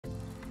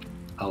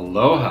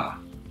Aloha!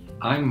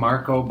 I'm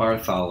MarkO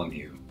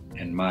Bartholomew,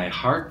 and my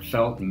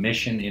heartfelt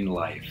mission in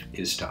life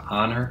is to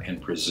honor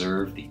and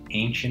preserve the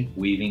ancient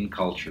weaving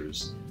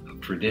cultures of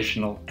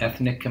traditional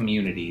ethnic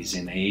communities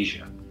in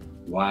Asia,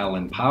 while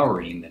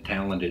empowering the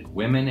talented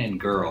women and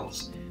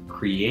girls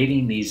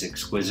creating these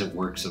exquisite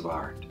works of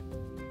art.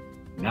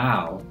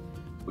 Now,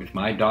 with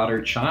my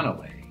daughter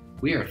Chanalei,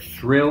 we are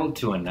thrilled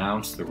to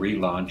announce the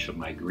relaunch of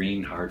my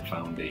GreenHeart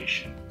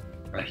Foundation,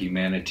 a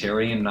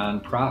humanitarian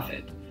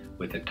nonprofit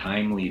with a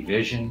timely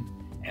vision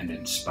and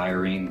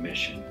inspiring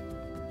mission.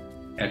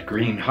 At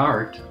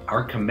GreenHeart,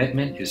 our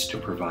commitment is to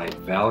provide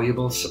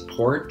valuable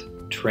support,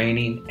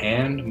 training,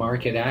 and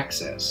market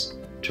access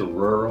to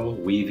rural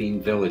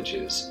weaving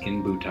villages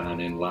in Bhutan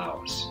and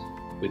Laos.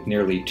 With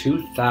nearly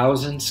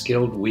 2,000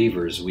 skilled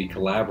weavers we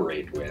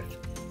collaborate with,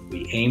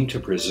 we aim to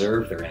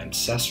preserve their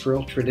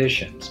ancestral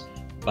traditions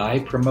by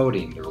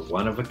promoting their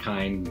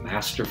one-of-a-kind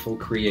masterful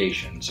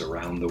creations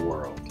around the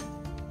world.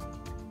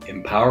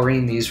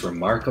 Empowering these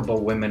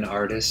remarkable women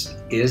artists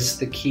is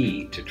the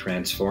key to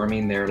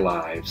transforming their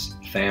lives,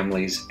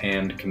 families,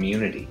 and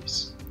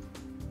communities.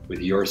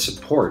 With your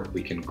support,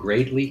 we can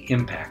greatly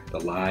impact the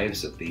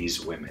lives of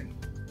these women.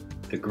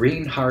 The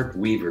GreenHeart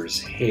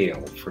weavers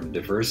hail from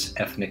diverse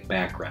ethnic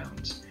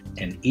backgrounds,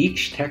 and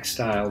each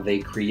textile they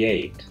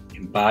create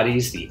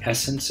embodies the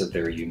essence of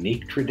their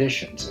unique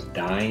traditions of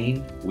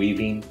dyeing,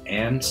 weaving,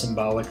 and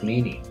symbolic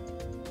meaning.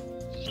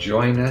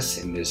 Join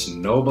us in this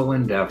noble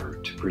endeavor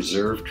to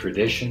preserve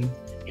tradition,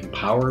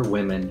 empower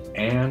women,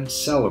 and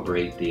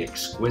celebrate the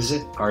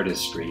exquisite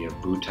artistry of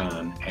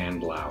Bhutan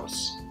and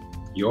Laos.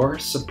 Your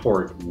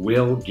support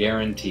will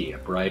guarantee a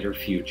brighter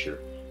future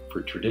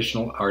for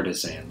traditional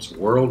artisans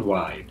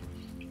worldwide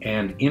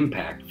and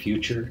impact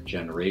future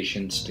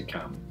generations to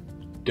come.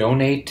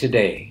 Donate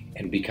today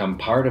and become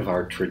part of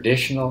our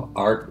traditional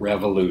art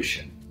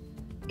revolution.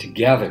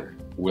 Together,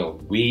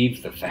 we'll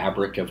weave the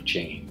fabric of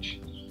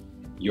change.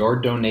 Your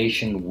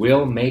donation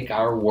will make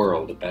our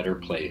world a better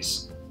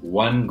place,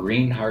 one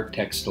GreenHeart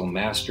textile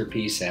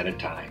masterpiece at a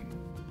time.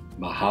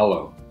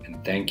 Mahalo,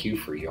 and thank you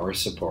for your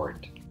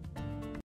support.